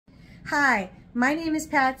Hi, my name is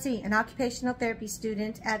Patsy, an occupational therapy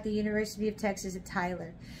student at the University of Texas at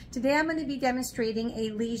Tyler. Today I'm going to be demonstrating a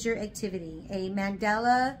leisure activity, a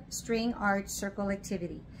Mandela String Art circle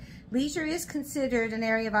activity. Leisure is considered an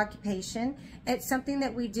area of occupation. It's something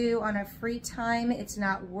that we do on our free time. It's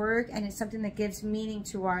not work, and it's something that gives meaning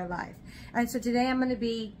to our life. And so today I'm going to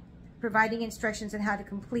be providing instructions on how to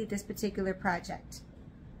complete this particular project.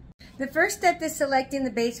 The first step is selecting the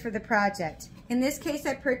base for the project. In this case,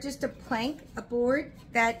 I purchased a plank, a board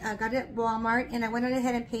that I got at Walmart, and I went on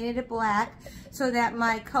ahead and painted it black so that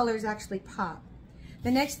my colors actually pop. The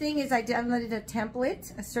next thing is I downloaded a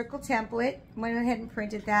template, a circle template, went ahead and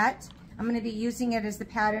printed that. I'm going to be using it as the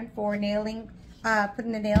pattern for nailing,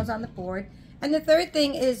 putting the nails on the board. And the third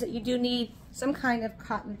thing is that you do need some kind of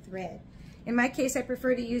cotton thread. In my case, I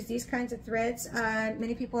prefer to use these kinds of threads.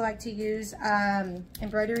 Many people like to use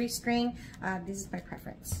embroidery string. This is my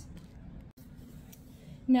preference.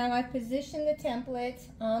 Now I've positioned the template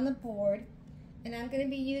on the board, and I'm going to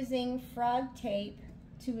be using frog tape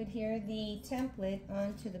to adhere the template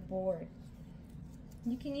onto the board.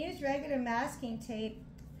 You can use regular masking tape.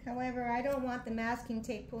 However, I don't want the masking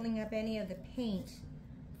tape pulling up any of the paint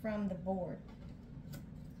from the board.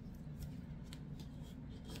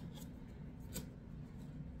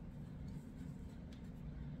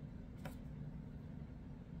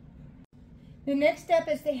 The next step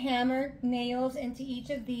is to hammer nails into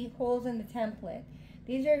each of the holes in the template.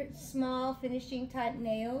 These are small finishing type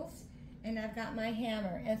nails, and I've got my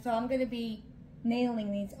hammer, and so I'm going to be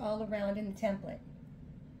nailing these all around in the template.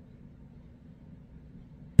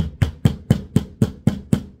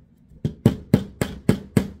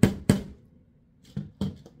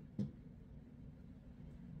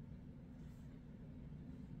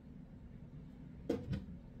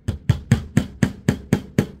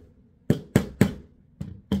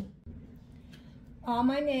 All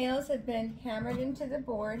my nails have been hammered into the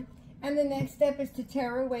board, and the next step is to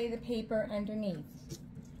tear away the paper underneath.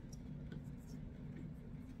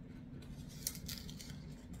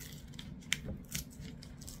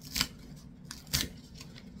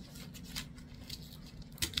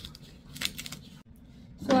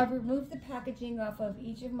 So I've removed the packaging off of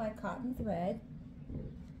each of my cotton thread,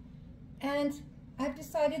 and I've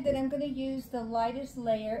decided that I'm going to use the lightest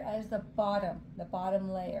layer as the bottom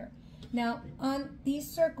layer. Now, on these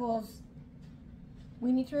circles,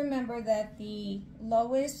 we need to remember that the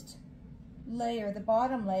lowest layer, the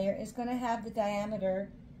bottom layer, is going to have the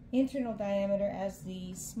diameter, internal diameter, as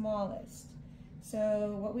the smallest.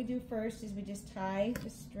 So what we do first is we just tie the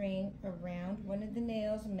string around one of the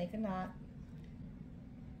nails and make a knot.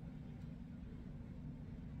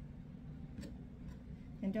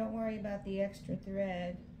 And don't worry about the extra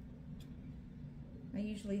thread. I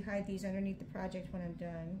usually hide these underneath the project when I'm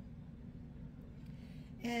done.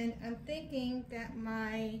 And I'm thinking that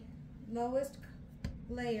my lowest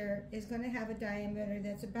layer is going to have a diameter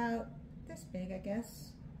that's about this big, I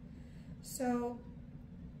guess. So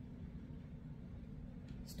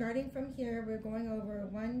starting from here, we're going over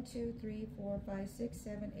 1, 2, 3, 4, 5, 6,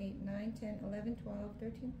 7, 8, 9, 10, 11, 12,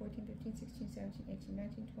 13, 14, 15, 16, 17, 18,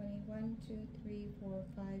 19, 20, 1, 2, 3, 4,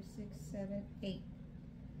 5, 6, 7, 8.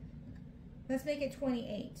 Let's make it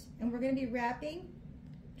 28. And we're going to be wrapping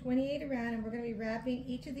 28 around, and we're going to be wrapping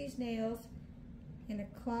each of these nails in a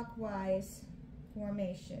clockwise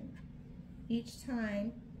formation, each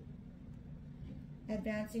time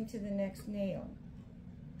advancing to the next nail.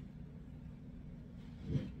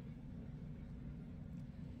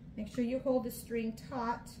 Make sure you hold the string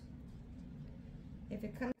taut. If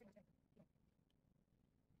it comes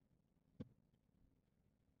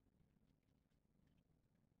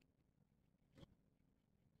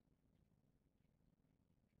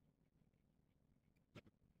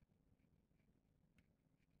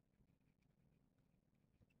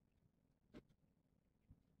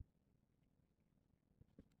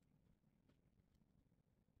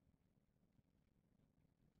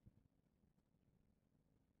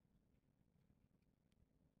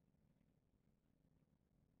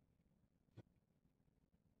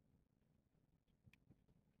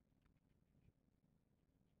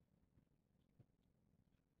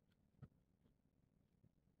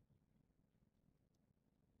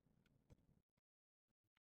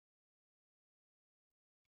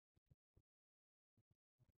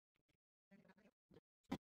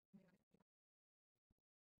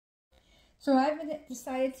So I've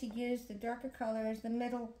decided to use the darker color as the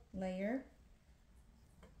middle layer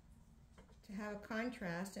to have a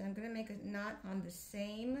contrast, and I'm going to make a knot on the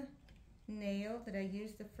same nail that I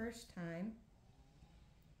used the first time.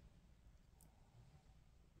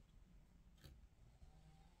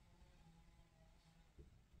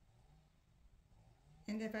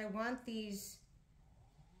 And if I want these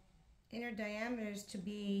inner diameters to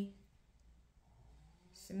be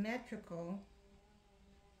symmetrical,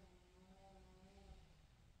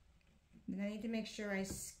 then I need to make sure I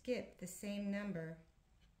skip the same number.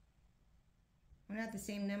 Well, not the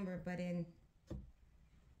same number, but in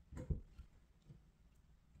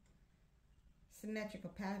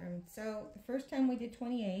symmetrical pattern. So the first time we did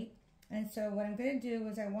 28, and so what I'm going to do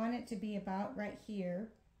is I want it to be about right here,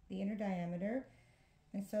 the inner diameter.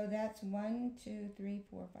 And so that's 1, 2, 3,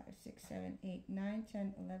 4, 5, 6, 7, 8, 9,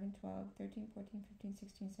 10, 11, 12, 13, 14, 15,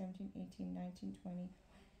 16, 17, 18, 19, 20,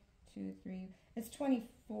 2, 3. It's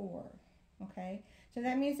 24. Okay, so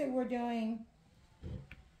that means that we're doing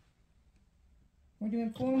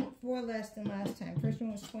four less than last time. First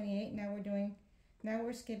one was 28. Now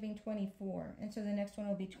we're skipping 24, and so the next one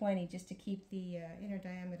will be 20, just to keep the inner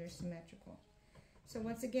diameter symmetrical. So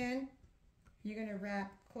once again, you're going to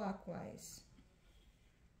wrap clockwise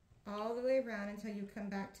all the way around until you come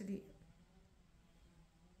back to the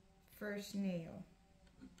first nail.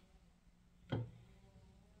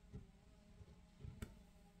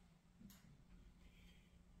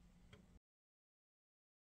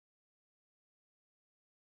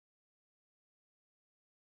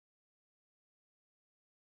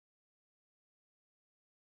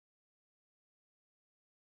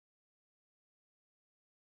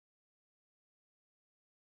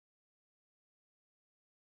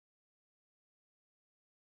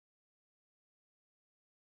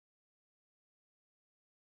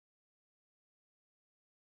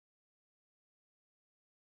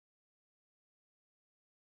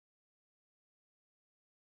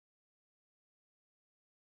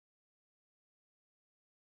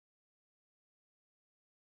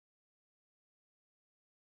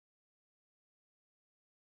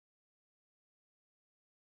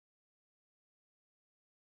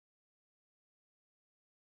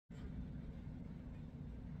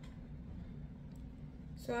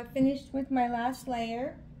 So I finished with my last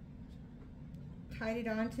layer, tied it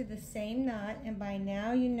onto the same knot, and by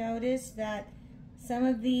now you notice that some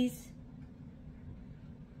of these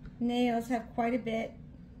nails have quite a bit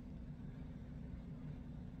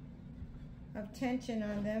of tension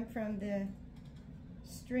on them from the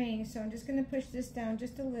string. So I'm just going to push this down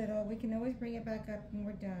just a little. We can always bring it back up when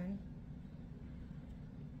we're done,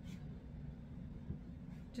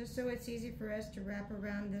 just so it's easy for us to wrap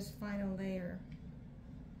around this final layer.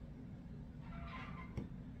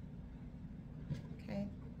 Okay,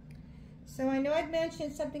 so I know I'd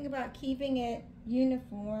mentioned something about keeping it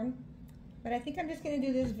uniform, but I think I'm just going to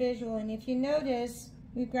do this visual. And if you notice,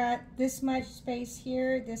 we've got this much space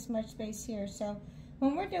here, this much space here. So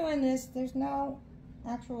when we're doing this, there's no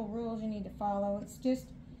actual rules you need to follow. It's just,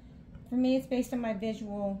 for me, it's based on my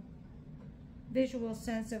visual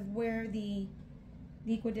sense of where the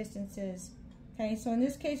equidistance is. Okay, so in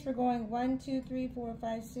this case, we're going 1, 2, 3, 4,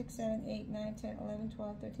 5, 6, 7, 8, 9, 10, 11,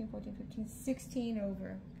 12, 13, 14, 15, 16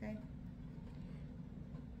 over. Okay.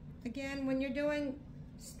 Again, when you're doing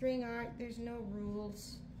string art, there's no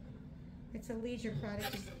rules. It's a leisure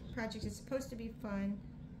project. It's supposed to be fun,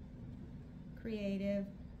 creative.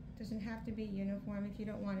 It doesn't have to be uniform if you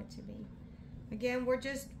don't want it to be. Again, we're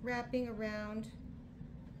just wrapping around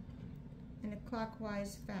in a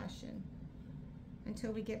clockwise fashion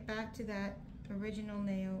until we get back to that original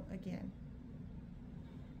nail again.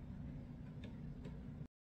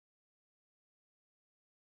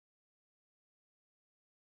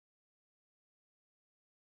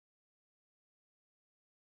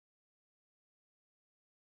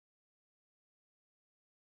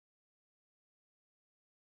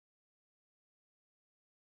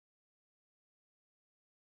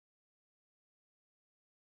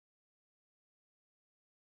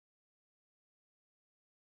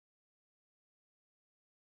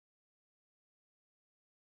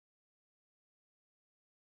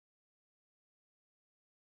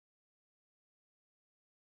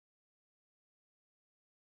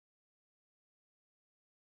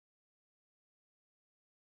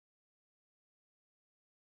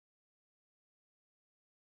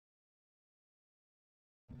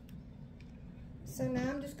 So now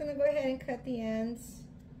I'm just going to go ahead and cut the ends,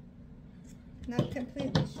 not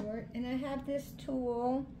completely short. And I have this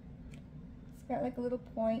tool. It's got like a little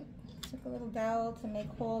point. It's like a little dowel to make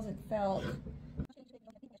holes in felt.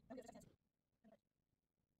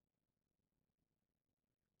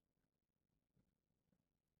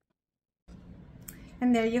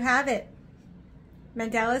 And there you have it.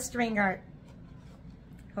 Mandela String Art.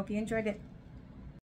 Hope you enjoyed it.